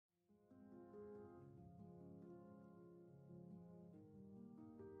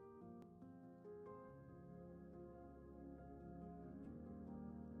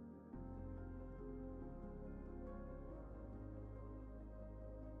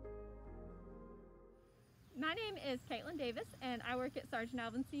My name is Caitlin Davis, and I work at Sergeant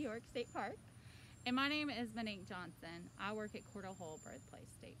Alvin C. York State Park. And my name is Monique Johnson. I work at Cordell Hull Birthplace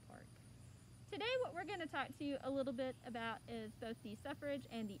State Park. Today what we're going to talk to you a little bit about is both the suffrage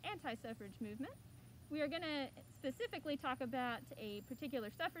and the anti-suffrage movement. We are going to specifically talk about a particular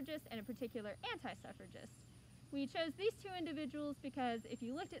suffragist and a particular anti-suffragist. We chose these two individuals because if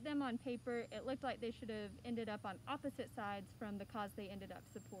you looked at them on paper, it looked like they should have ended up on opposite sides from the cause they ended up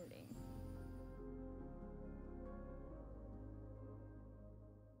supporting.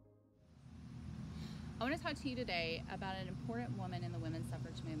 I want to talk to you today about an important woman in the women's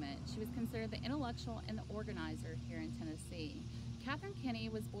suffrage movement. She was considered the intellectual and the organizer here in Tennessee. Catherine Kinney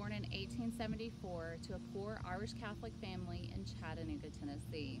was born in 1874 to a poor Irish Catholic family in Chattanooga,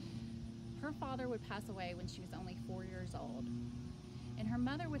 Tennessee. Her father would pass away when she was only 4 years old, and her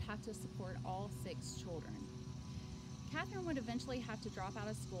mother would have to support all 6 children. Catherine would eventually have to drop out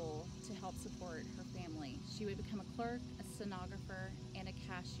of school to help support her family. She would become a clerk, a stenographer, and a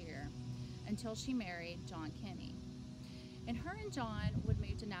cashier until she married John Kinney. And her and John would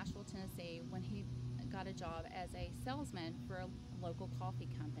move to Nashville, Tennessee when he got a job as a salesman for a local coffee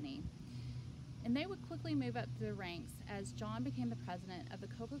company. And they would quickly move up the ranks as John became the president of the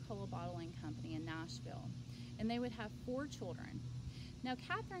Coca-Cola bottling company in Nashville. And they would have 4 children. Now,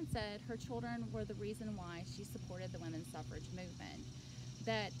 Catherine said her children were the reason why she supported the women's suffrage movement,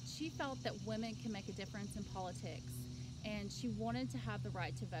 that she felt that women can make a difference in politics, and she wanted to have the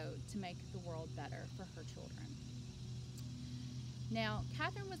right to vote to make the world better for her children. Now,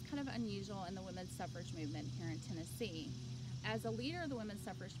 Catherine was kind of unusual in the women's suffrage movement here in Tennessee. As a leader of the women's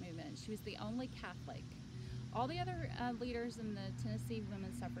suffrage movement, she was the only Catholic. All the other leaders in the Tennessee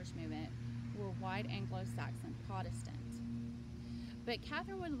women's suffrage movement were white Anglo-Saxon Protestant. But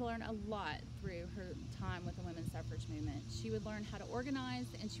Catherine would learn a lot through her time with the women's suffrage movement. She would learn how to organize,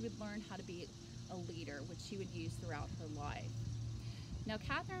 and she would learn how to be a leader, which she would use throughout her life. Now,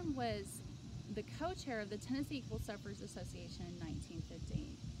 Catherine was the co-chair of the Tennessee Equal Suffrage Association in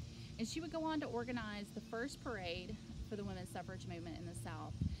 1915, and she would go on to organize the first parade for the women's suffrage movement in the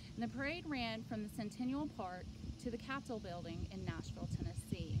South. And the parade ran from the Centennial Park to the Capitol building in Nashville,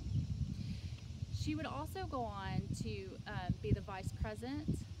 Tennessee. She would also go on to be the vice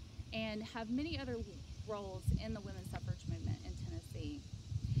president and have many other roles in the women's suffrage movement in Tennessee.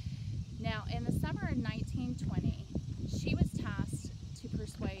 Now, in the summer of 1920, she was tasked to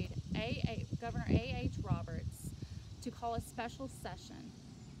persuade Governor A.H. Roberts to call a special session.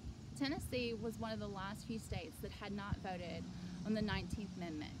 Tennessee was one of the last few states that had not voted on the 19th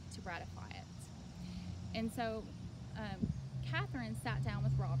Amendment to ratify it. And so Catherine sat down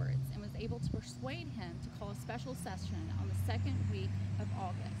with Roberts and was able to persuade him to call a special session on the 2nd week of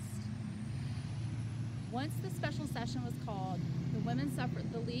August. Once the special session was called, the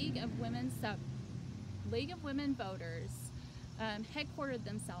League of Women Voters headquartered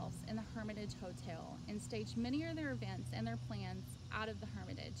themselves in the Hermitage Hotel and staged many of their events and their plans out of the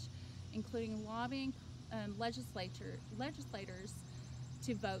Hermitage, including lobbying legislators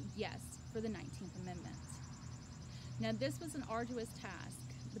to vote yes for the 19th Amendment. Now, this was an arduous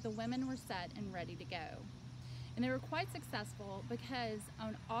task, but the women were set and ready to go. And they were quite successful because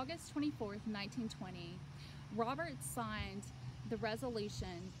on August 24th, 1920, Roberts signed the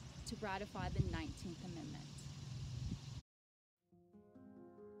resolution to ratify the 19th Amendment.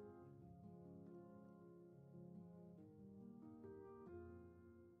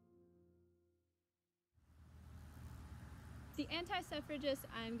 The anti-suffragist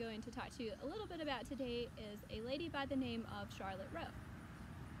I'm going to talk to you a little bit about today is a lady by the name of Charlotte Rowe.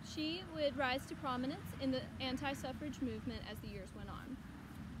 She would rise to prominence in the anti-suffrage movement as the years went on.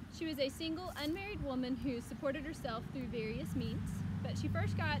 She was a single, unmarried woman who supported herself through various means, but she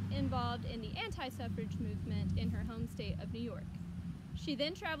first got involved in the anti-suffrage movement in her home state of New York. She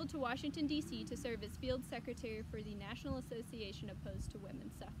then traveled to Washington, D.C. to serve as field secretary for the National Association Opposed to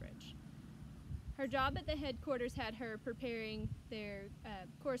Women's Suffrage. Her job at the headquarters had her preparing their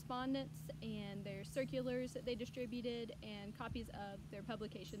correspondence and their circulars that they distributed and copies of their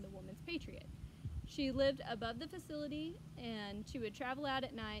publication, The Woman's Patriot. She lived above the facility, and she would travel out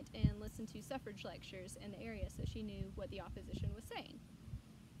at night and listen to suffrage lectures in the area so she knew what the opposition was saying.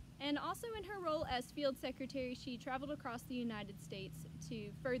 And also in her role as field secretary, she traveled across the United States to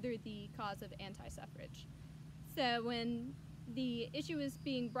further the cause of anti-suffrage. So when the issue was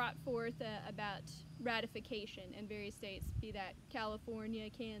being brought forth about ratification in various states, be that California,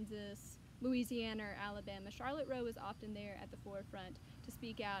 Kansas, Louisiana, or Alabama, Charlotte Rowe was often there at the forefront to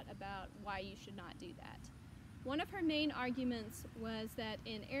speak out about why you should not do that. One of her main arguments was that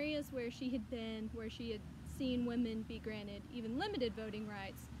in areas where she had been, where she had seen women be granted even limited voting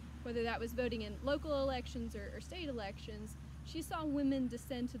rights, whether that was voting in local elections or state elections, she saw women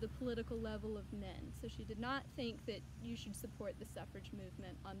descend to the political level of men. So she did not think that you should support the suffrage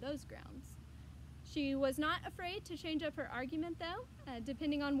movement on those grounds. She was not afraid to change up her argument, though,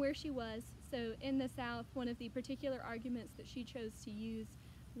 depending on where she was. So in the South, one of the particular arguments that she chose to use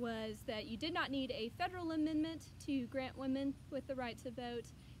was that you did not need a federal amendment to grant women with the right to vote.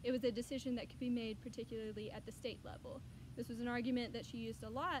 It was a decision that could be made particularly at the state level. This was an argument that she used a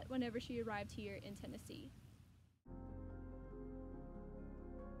lot whenever she arrived here in Tennessee.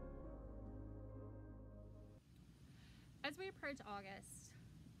 As we approach August,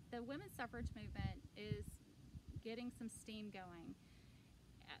 the women's suffrage movement is getting some steam going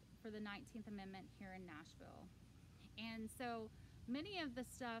for the 19th Amendment here in Nashville. And so many of the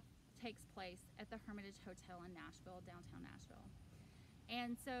stuff takes place at the Hermitage Hotel in Nashville, downtown Nashville.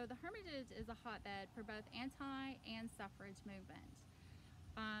 And so the Hermitage is a hotbed for both anti and suffrage movement.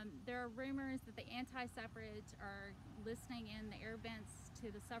 There are rumors that the anti-suffrage are listening in the air vents to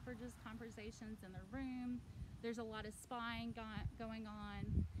the suffragist conversations in their room. There's a lot of spying going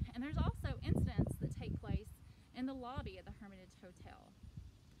on. And there's also incidents that take place in the lobby of the Hermitage Hotel.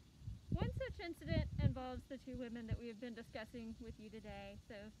 One such incident involves the two women that we have been discussing with you today.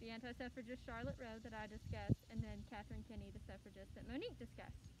 So the anti-suffragist Charlotte Rowe that I discussed, and then Catherine Kinney, the suffragist that Monique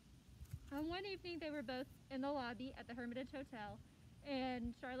discussed. One evening they were both in the lobby at the Hermitage Hotel,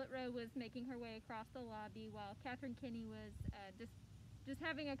 and Charlotte Rowe was making her way across the lobby while Catherine Kinney was just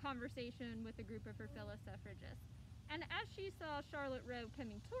having a conversation with a group of her fellow suffragists. And as she saw Charlotte Rowe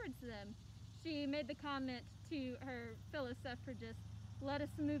coming towards them, she made the comment to her fellow suffragists, "Let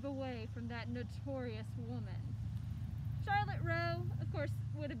us move away from that notorious woman." Charlotte Rowe, of course,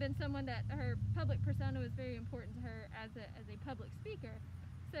 would have been someone that her public persona was very important to her as a public speaker.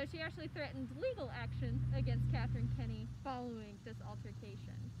 So she actually threatened legal action against Catherine Kinney following this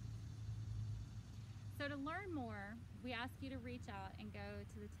altercation. So to learn more, we ask you to reach out and go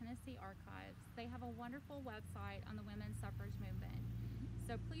to the Tennessee Archives. They have a wonderful website on the women's suffrage movement.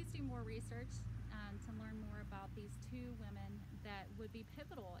 So please do more research to learn more about these two women that would be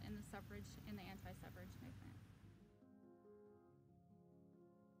pivotal in the suffrage, in the anti-suffrage movement.